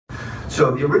So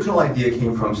the original idea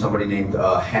came from somebody named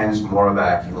Hans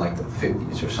Moravec in like the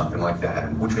 50s or something like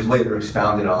that, which was later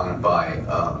expounded on by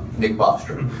Nick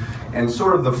Bostrom. And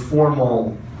sort of the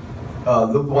formal,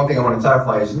 the one thing I want to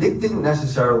clarify is Nick didn't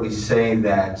necessarily say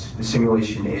that the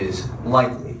simulation is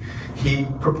likely. He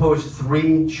proposed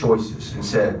 3 choices and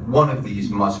said one of these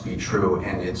must be true,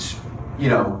 and it's, you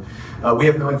know, we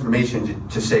have no information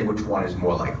to say which one is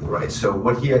more likely, right? So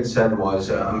what he had said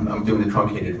was, I'm doing the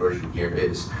truncated version here,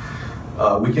 is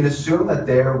we can assume that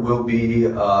there will be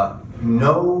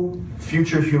no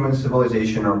future human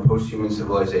civilization or post-human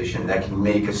civilization that can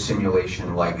make a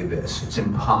simulation like this. It's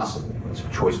impossible. That's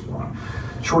choice 1.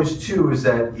 Choice 2 is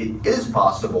that it is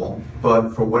possible, but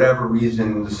for whatever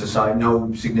reason, the society,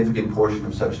 no significant portion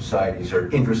of such societies are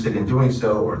interested in doing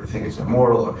so, or they think it's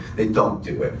immoral, or they don't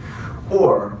do it.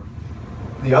 Or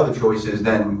the other choice is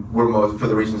then we're most, for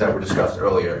the reasons that were discussed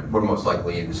earlier, we're most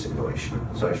likely in the simulation.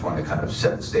 So I just wanted to kind of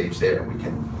set the stage there, and we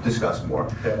can discuss more.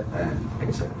 Okay. And like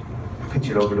I said, pitch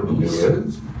it over to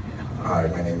Luis. Hi,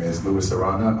 my name is Luis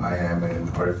Arana. I am an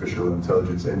artificial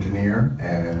intelligence engineer,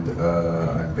 and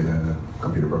I've been a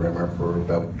computer programmer for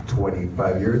about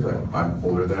 25 years. I'm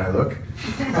older than I look.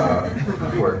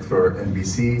 Worked for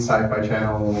NBC, Sci-Fi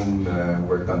Channel,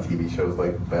 worked on TV shows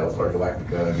like Battlestar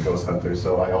Galactica and Ghost Hunters.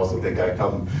 So I also think I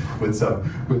come with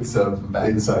some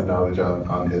inside knowledge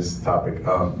on this topic.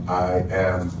 I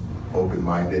am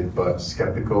open-minded but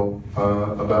skeptical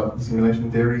about simulation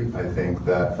theory. I think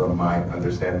that from my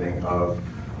understanding of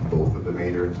both of the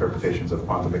major interpretations of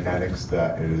quantum mechanics,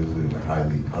 that it is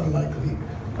highly unlikely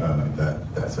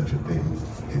that such a thing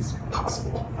is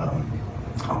possible.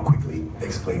 I'll quickly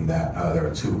explain that. There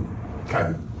are 2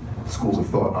 kind of schools of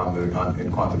thought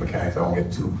in quantum mechanics. I won't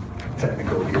get too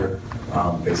technical here.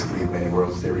 Basically, many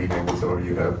worlds theory, maybe some of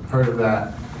you have heard of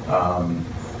that.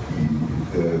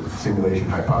 The simulation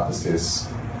hypothesis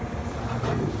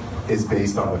is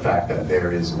based on the fact that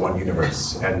there is one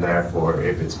universe, and therefore,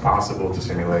 if it's possible to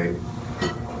simulate,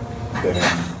 then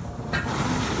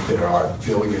there are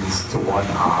billions to 1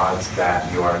 odds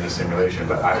that you are in a simulation.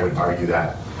 But I would argue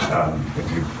that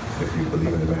if you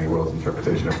believe in the many worlds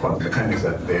interpretation of quantum mechanics,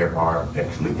 that there are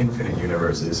actually infinite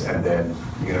universes, and then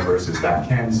universes that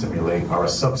can simulate are a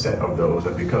subset of those,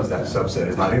 and because that subset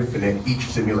is not infinite, each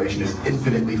simulation is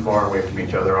infinitely far away from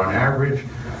each other on average,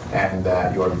 and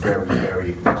that you are very,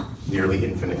 very nearly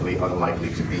infinitely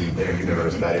unlikely to be in a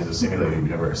universe that is a simulated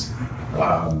universe.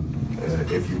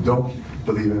 If you don't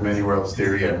believe in many worlds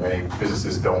theory, and many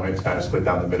physicists don't, it's kind of split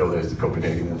down the middle. There's the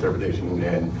Copenhagen interpretation,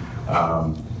 and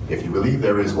if you believe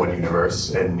there is one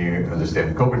universe and you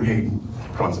understand Copenhagen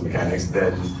quantum mechanics,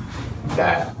 then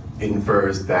that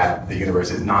infers that the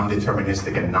universe is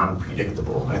non-deterministic and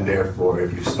non-predictable, and therefore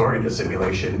if you started a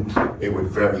simulation, it would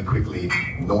very quickly,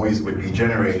 noise would be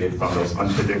generated from those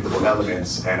unpredictable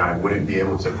elements, and I wouldn't be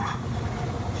able to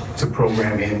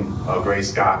program in a Gray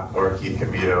Scott or a Keith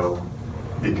Capito,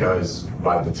 because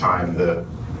by the time the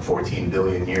 14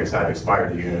 billion years had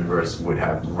expired, the universe would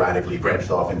have radically branched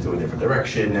off into a different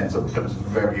direction, and so it becomes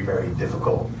very, very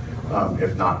difficult,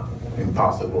 if not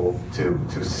impossible,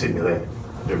 to simulate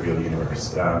the real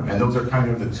universe. And those are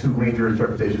kind of the 2 major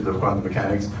interpretations of quantum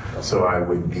mechanics, so I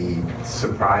would be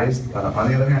surprised. On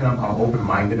the other hand, I'm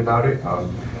open-minded about it.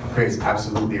 Craig's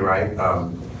absolutely right.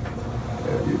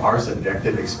 Our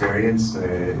subjective experience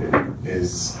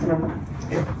is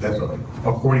that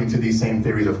according to these same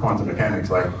theories of quantum mechanics,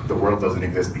 like the world doesn't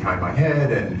exist behind my head,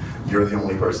 and you're the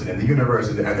only person in the universe,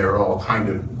 and they're all kind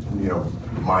of,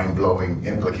 mind-blowing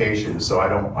implications. So I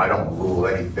don't rule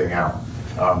anything out.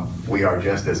 We are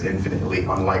just as infinitely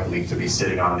unlikely to be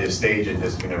sitting on this stage in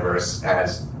this universe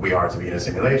as we are to be in a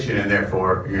simulation, and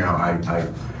therefore,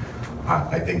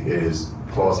 I think it is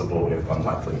plausible if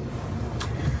unlikely.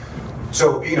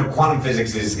 So, quantum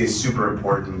physics is super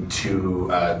important to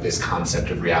this concept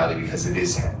of reality, because it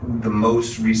is the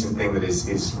most recent thing that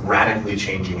is radically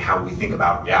changing how we think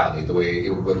about reality. The way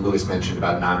what Lewis mentioned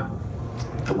about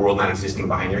the world not existing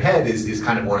behind your head is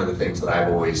kind of one of the things that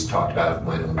I've always talked about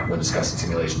when discussing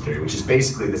simulation theory, which is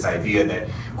basically this idea that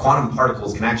quantum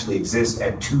particles can actually exist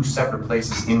at 2 separate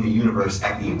places in the universe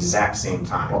at the exact same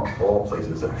time. All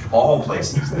places, actually. All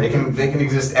places. They can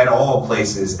exist at all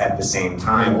places at the same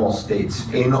time. In all states.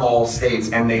 In all states,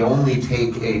 and they only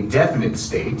take a definite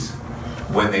state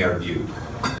when they are viewed.